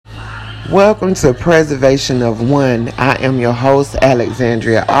Welcome to Preservation of One. I am your host,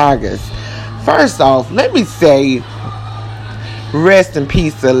 Alexandria August. First off, let me say rest in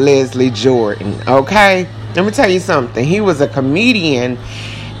peace to Leslie Jordan, okay? Let me tell you something. He was a comedian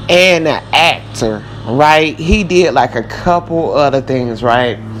and an actor, right? He did like a couple other things,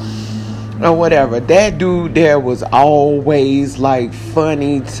 right? Or whatever. That dude there was always like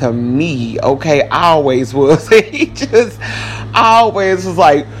funny to me, okay? Always was. He just always was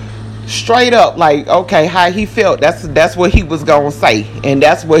like straight up like, okay, how he felt, that's what he was gonna say, and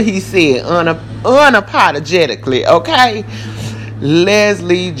that's what he said unapologetically, okay?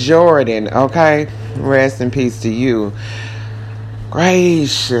 Leslie Jordan, okay? Rest in peace to you.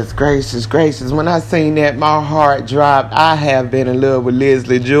 Gracious. When I seen that, my heart dropped. I have been in love with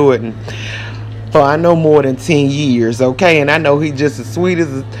Leslie Jordan for I know more than 10 years, okay? And I know he just as sweet as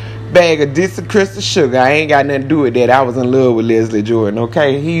a bag of Dixie Crystal sugar. I ain't got nothing to do with that. I was in love with Leslie Jordan,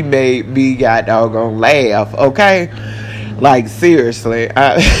 okay? He made me got doggone laugh, okay? Like, seriously.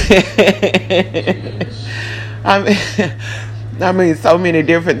 I mean, so many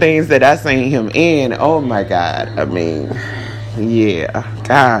different things that I seen him in. Oh, my God. I mean, yeah.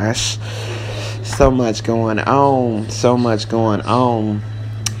 Gosh. So much going on.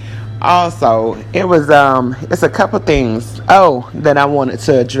 Also, it's a couple things that I wanted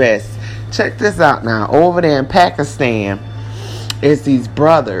to address. Check this out now. Over there in Pakistan, it's these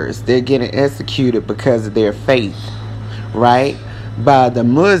brothers. They're getting executed because of their faith, right? By the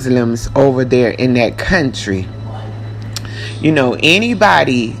Muslims over there in that country. You know,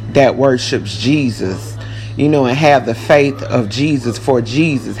 anybody that worships Jesus, you know, and have the faith of Jesus for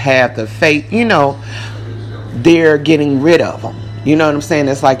Jesus, have the faith, you know, they're getting rid of them. You know what I'm saying?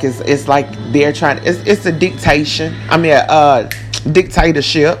 It's like they're trying. It's a dictation. I mean, a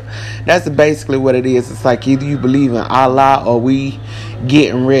dictatorship. That's basically what it is. It's like either you believe in Allah or we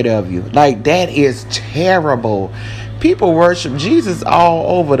getting rid of you. Like, that is terrible. People worship Jesus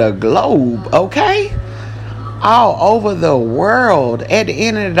all over the globe. Okay, all over the world. At the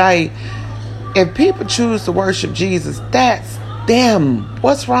end of the day, if people choose to worship Jesus, that's them.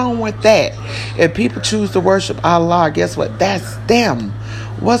 What's wrong with that? If people choose to worship Allah, guess what? That's them.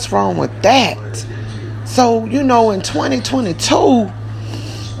 What's wrong with that? So, you know, in 2022,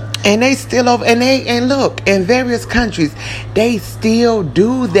 and they still over, and look, in various countries, they still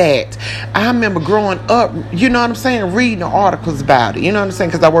do that. I remember growing up, you know what I'm saying, reading the articles about it. You know what I'm saying?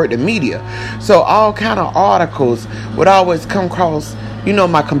 Because I worked in media. So all kind of articles would always come across, you know,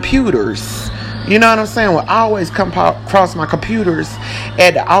 my computers. You know what I'm saying? Would always come across my computers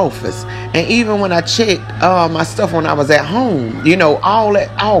at the office. And even when I checked my stuff when I was at home, you know, all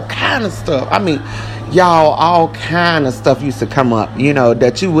kind of stuff. I mean, y'all, all kind of stuff used to come up, you know,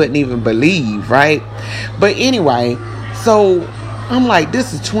 that you wouldn't even believe, right? But anyway, so I'm like,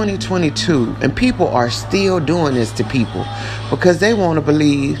 this is 2022, and people are still doing this to people because they want to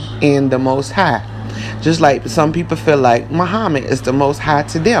believe in the Most High. Just like some people feel like Muhammad is the Most High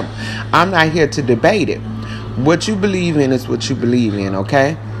to them. I'm not here to debate it. What you believe in is what you believe in,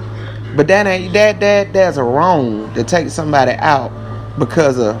 okay? But that's a wrong to take somebody out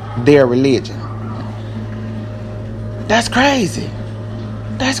because of their religion. That's crazy.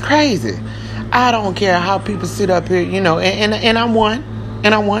 I don't care how people sit up here, you know, and I'm one.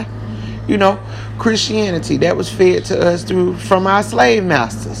 You know, Christianity, that was fed to us from our slave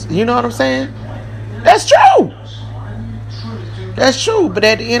masters. You know what I'm saying? That's true. But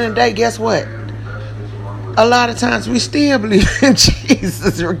at the end of the day, guess what? A lot of times we still believe in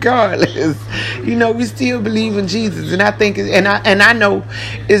Jesus regardless. You know, we still believe in Jesus. And I think, and I know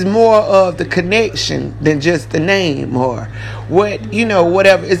it's more of the connection than just the name or what, you know,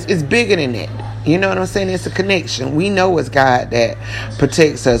 whatever. It's bigger than that. You know what I'm saying? It's a connection. We know it's God that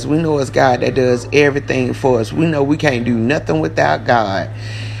protects us. We know it's God that does everything for us. We know we can't do nothing without God.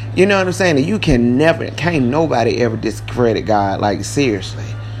 You know what I'm saying? You can't nobody ever discredit God. Like, seriously.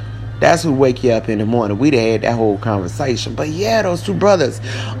 That's who wake you up in the morning. We'd had that whole conversation. But yeah, those two brothers,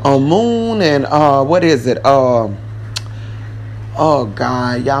 Moon and what is it? Oh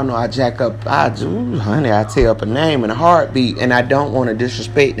God, y'all know I jack up. I tear up a name in a heartbeat, and I don't want to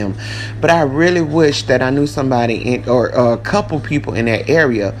disrespect them. But I really wish that I knew somebody or a couple people in that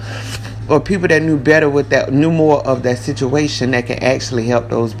area, or people that knew more of that situation that can actually help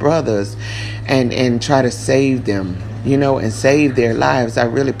those brothers and try to save them, you know, and save their lives. I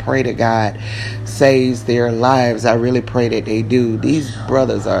really pray that God saves their lives. I really pray that they do. These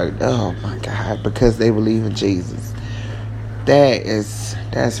brothers are, oh my God, because they believe in Jesus. That's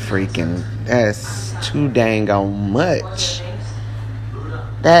too dang on much.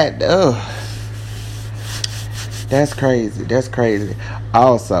 That's crazy.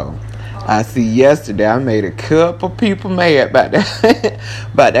 Also, I see yesterday I made a couple people mad about that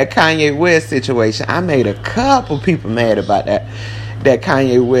about that Kanye West situation. I made a couple people mad about that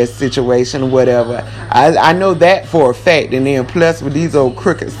Kanye West situation or whatever. I know that for a fact. And then plus with these old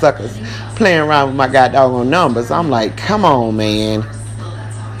crooked suckers playing around with my goddamn numbers, I'm like, come on, man.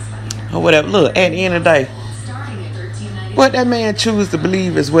 Or whatever. Look, at the end of the day, what that man choose to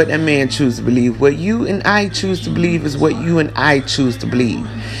believe is what that man choose to believe. What you and I choose to believe is what you and I choose to believe.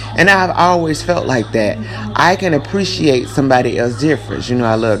 And I've always felt like that. I can appreciate somebody else's difference. You know,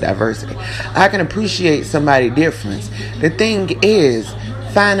 I love diversity. I can appreciate somebody's difference. The thing is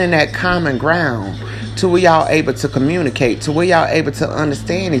finding that common ground to where y'all able to communicate, to where y'all able to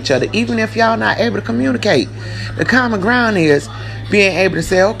understand each other, even if y'all not able to communicate. The common ground is being able to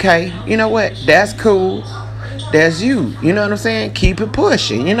say, okay, you know what? That's cool. That's you. You know what I'm saying? Keep it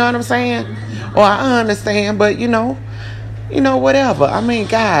pushing. You know what I'm saying? Or I understand, but you know, whatever. I mean,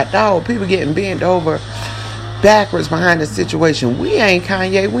 God, dog, people getting bent over backwards behind the situation. We ain't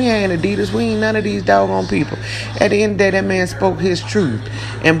Kanye. We ain't Adidas. We ain't none of these doggone people. At the end of the day, that man spoke his truth.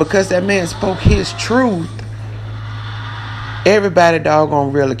 And because that man spoke his truth, everybody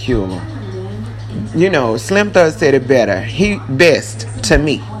doggone ridicule him. You know, Slim Thug said it better. He best to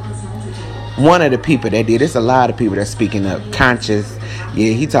me. One of the people that did. It's a lot of people that's speaking up. Conscious.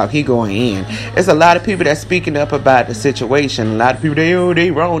 Yeah, he going in. It's a lot of people that's speaking up about the situation. A lot of people,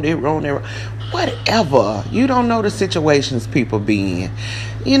 they wrong. Whatever. You don't know the situations people be in.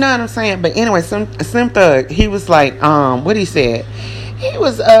 You know what I'm saying? But anyway, Slim Thug, he was like, what he said? He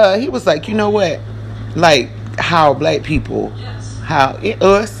was like, you know what? Like how black people, how we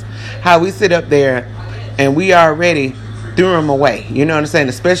sit up there and we already threw them away. You know what I'm saying?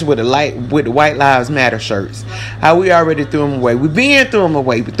 Especially with the White Lives Matter shirts. How we already threw them away. We been threw them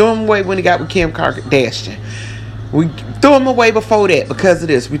away. We threw them away when he got with Kim Kardashian. We threw them away before that because of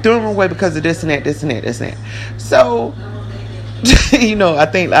this. We threw them away because of this and that. So, you know, I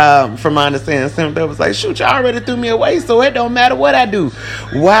think from my understanding, Senator was like, shoot, y'all already threw me away, so it don't matter what I do.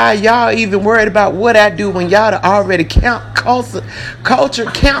 Why y'all even worried about what I do when y'all already culture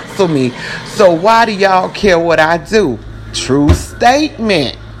counsel me? So why do y'all care what I do? True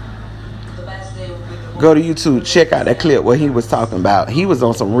statement. Go to YouTube, check out that clip where he was talking about. He was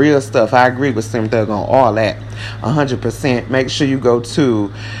on some real stuff. I agree with Slim Thug on all that, 100%. Make sure you go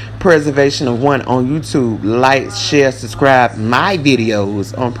to Preservation of One on YouTube. Like, share, subscribe my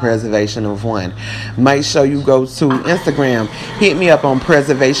videos on Preservation of One. Make sure you go to Instagram. Hit me up on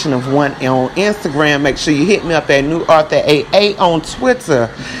Preservation of One on Instagram. Make sure you hit me up at New Arthur AA on Twitter.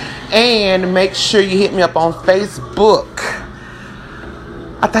 And make sure you hit me up on Facebook.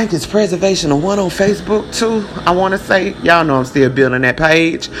 I think it's Preservation of One on Facebook too. I want to say, y'all know I'm still building that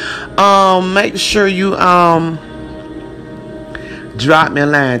page. Make sure you drop me a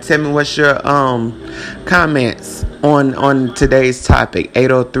line. Tell me what's your comments on today's topic.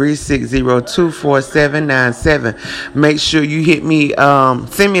 803-602-4797. Make sure you hit me,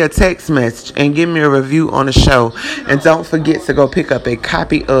 send me a text message and give me a review on the show. And don't forget to go pick up a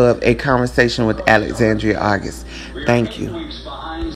copy of A Conversation with Alexandria August. Thank you.